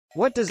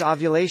What does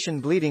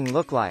ovulation bleeding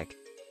look like?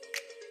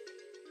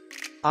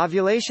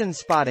 Ovulation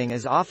spotting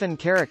is often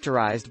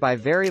characterized by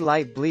very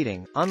light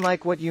bleeding,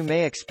 unlike what you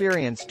may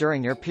experience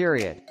during your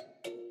period.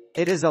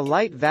 It is a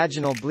light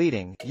vaginal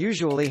bleeding,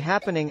 usually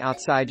happening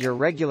outside your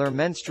regular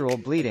menstrual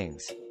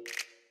bleedings.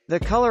 The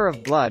color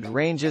of blood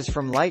ranges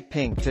from light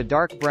pink to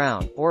dark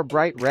brown, or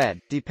bright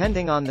red,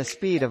 depending on the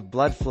speed of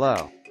blood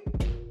flow.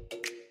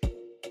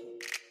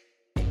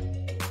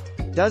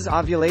 Does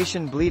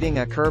ovulation bleeding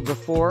occur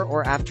before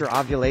or after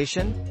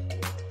ovulation?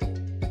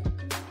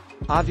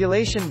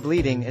 Ovulation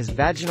bleeding is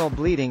vaginal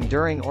bleeding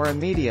during or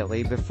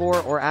immediately before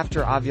or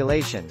after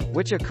ovulation,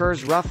 which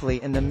occurs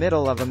roughly in the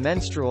middle of a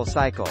menstrual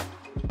cycle.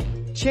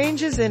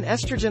 Changes in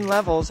estrogen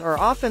levels are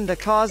often the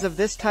cause of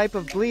this type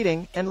of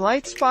bleeding, and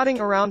light spotting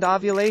around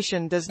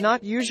ovulation does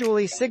not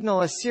usually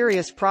signal a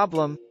serious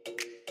problem.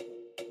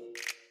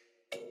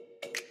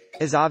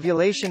 Is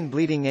ovulation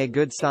bleeding a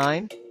good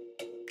sign?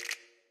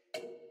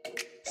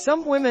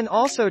 Some women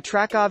also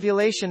track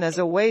ovulation as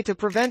a way to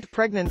prevent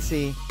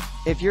pregnancy.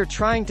 If you're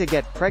trying to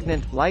get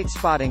pregnant, light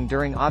spotting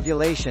during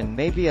ovulation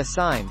may be a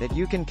sign that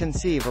you can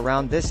conceive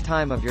around this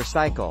time of your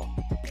cycle.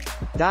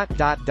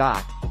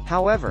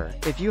 However,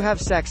 if you have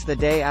sex the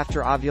day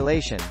after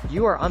ovulation,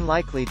 you are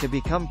unlikely to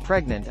become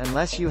pregnant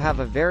unless you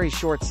have a very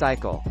short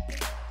cycle.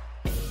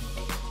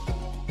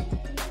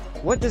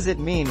 What does it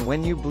mean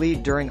when you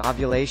bleed during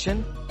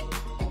ovulation?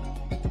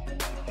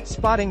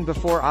 Spotting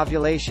before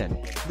ovulation.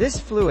 This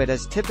fluid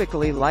is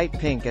typically light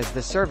pink as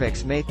the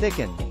cervix may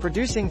thicken,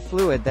 producing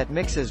fluid that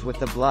mixes with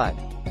the blood.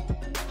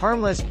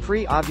 Harmless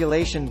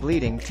pre-ovulation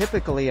bleeding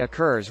typically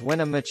occurs when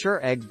a mature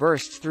egg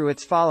bursts through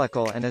its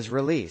follicle and is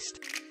released.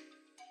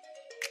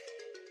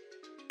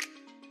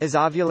 Is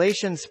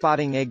ovulation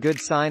spotting a good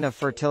sign of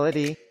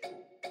fertility?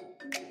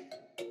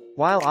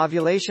 While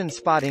ovulation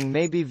spotting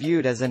may be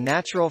viewed as a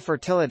natural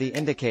fertility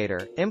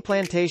indicator,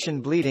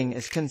 implantation bleeding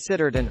is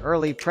considered an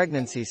early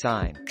pregnancy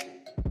sign.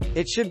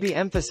 It should be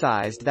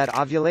emphasized that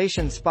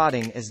ovulation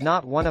spotting is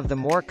not one of the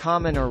more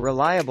common or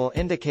reliable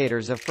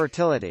indicators of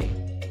fertility.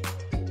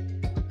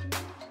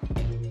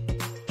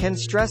 Can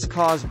stress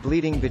cause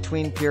bleeding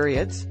between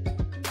periods?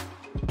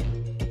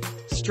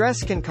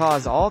 Stress can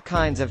cause all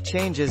kinds of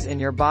changes in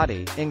your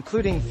body,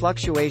 including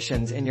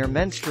fluctuations in your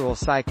menstrual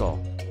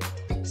cycle.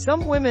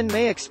 Some women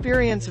may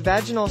experience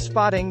vaginal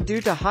spotting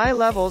due to high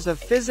levels of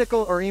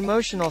physical or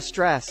emotional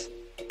stress.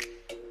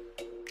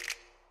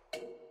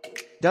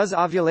 Does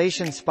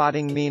ovulation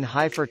spotting mean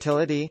high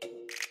fertility?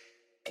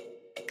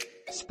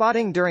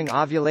 Spotting during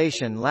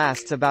ovulation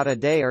lasts about a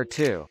day or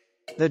two.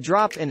 The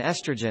drop in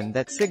estrogen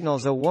that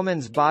signals a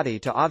woman's body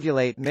to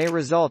ovulate may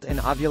result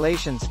in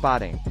ovulation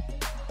spotting.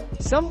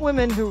 Some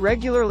women who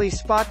regularly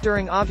spot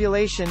during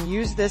ovulation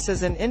use this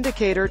as an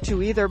indicator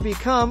to either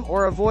become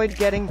or avoid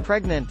getting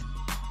pregnant.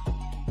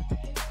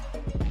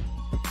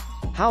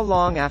 How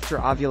long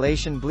after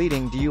ovulation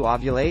bleeding do you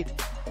ovulate?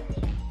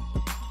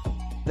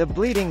 The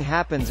bleeding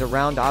happens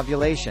around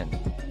ovulation.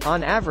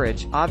 On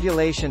average,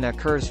 ovulation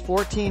occurs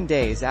 14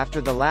 days after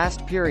the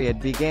last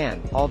period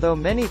began, although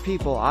many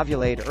people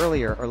ovulate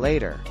earlier or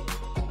later.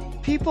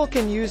 People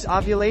can use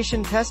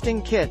ovulation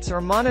testing kits or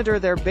monitor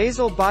their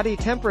basal body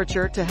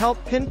temperature to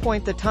help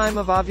pinpoint the time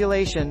of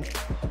ovulation.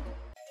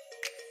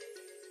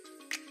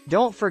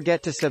 Don't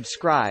forget to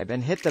subscribe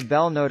and hit the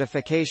bell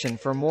notification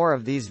for more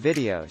of these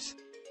videos.